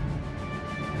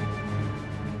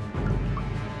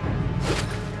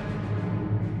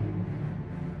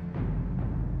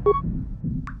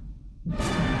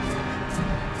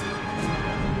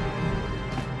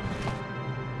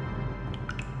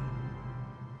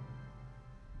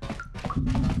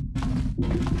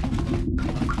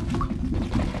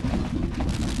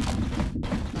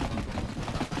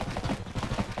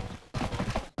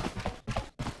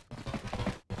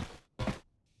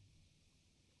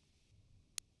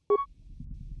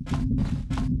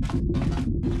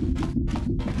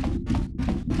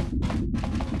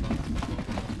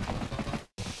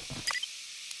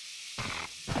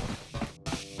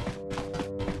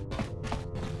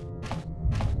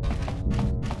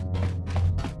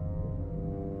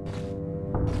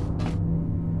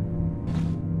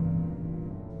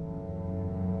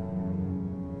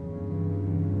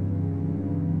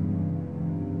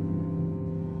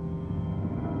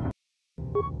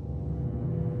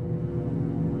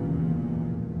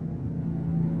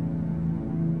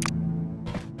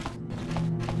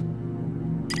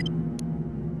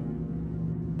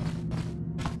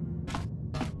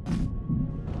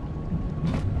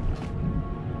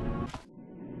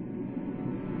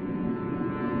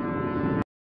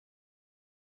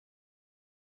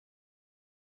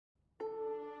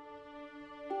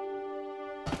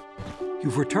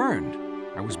 You've returned.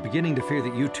 I was beginning to fear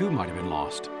that you too might have been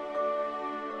lost.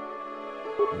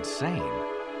 Insane.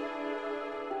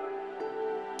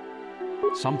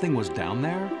 Something was down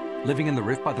there, living in the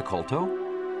rift by the Kolto?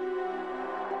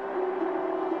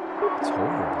 It's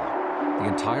horrible. The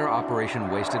entire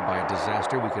operation wasted by a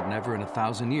disaster we could never in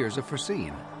 1,000 years have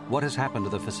foreseen. What has happened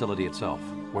to the facility itself?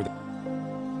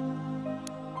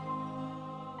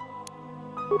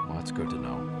 Well, that's good to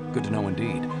know. Good to know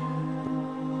indeed.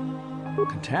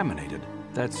 Contaminated?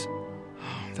 That's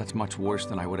much worse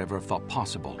than I would ever have thought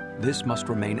possible. This must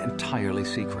remain entirely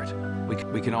secret.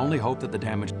 We can only hope that the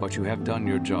damage, but you have done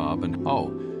your job, and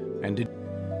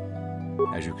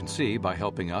as you can see, by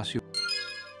helping us, you...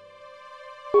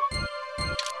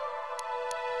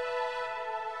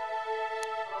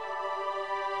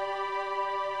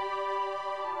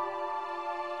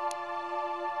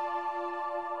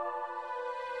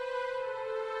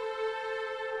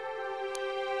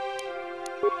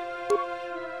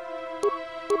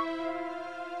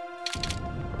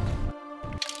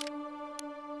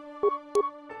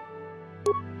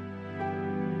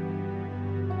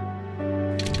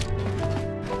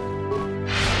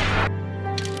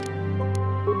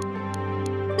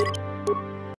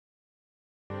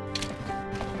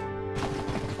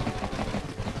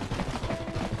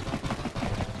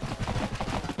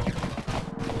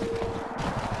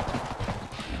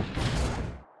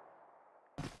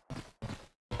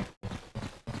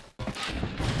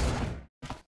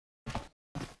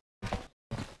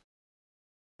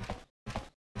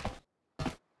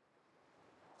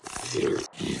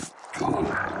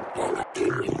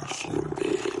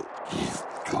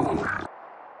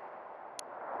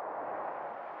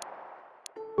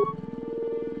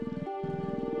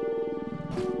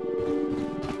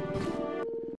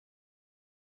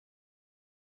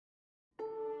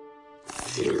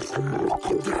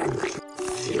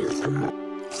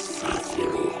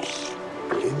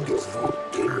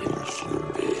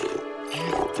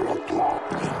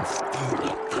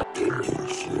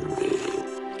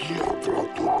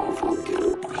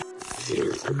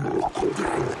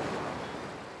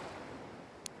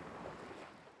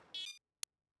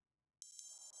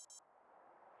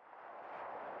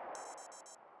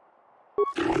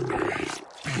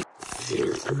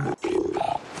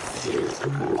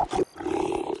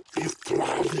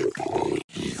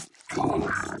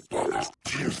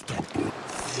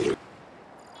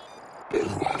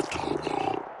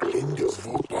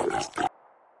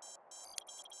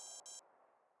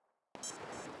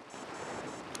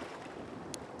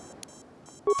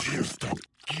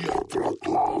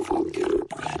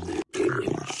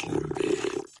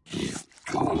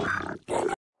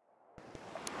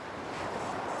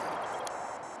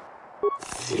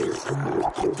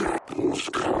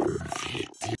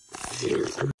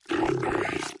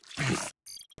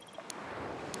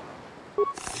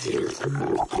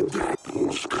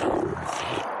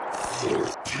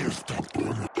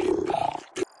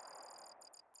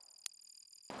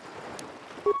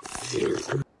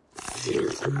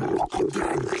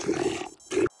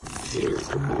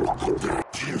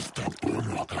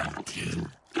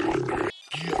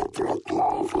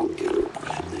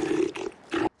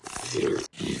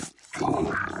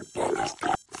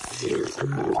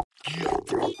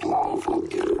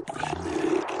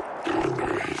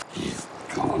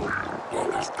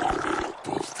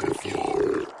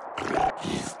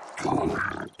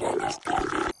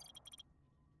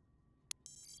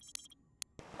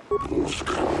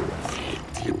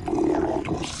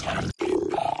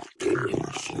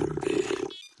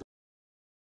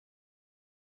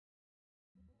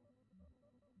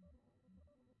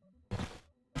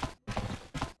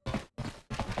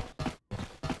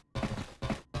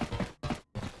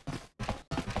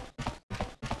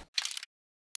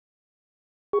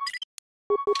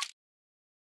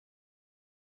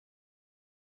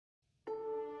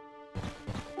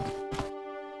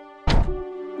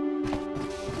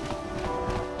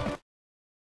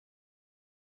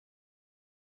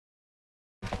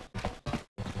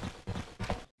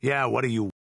 Yeah, what do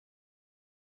you...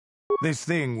 This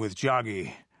thing with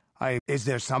Joggy. Is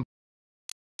there some...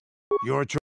 Your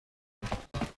choice?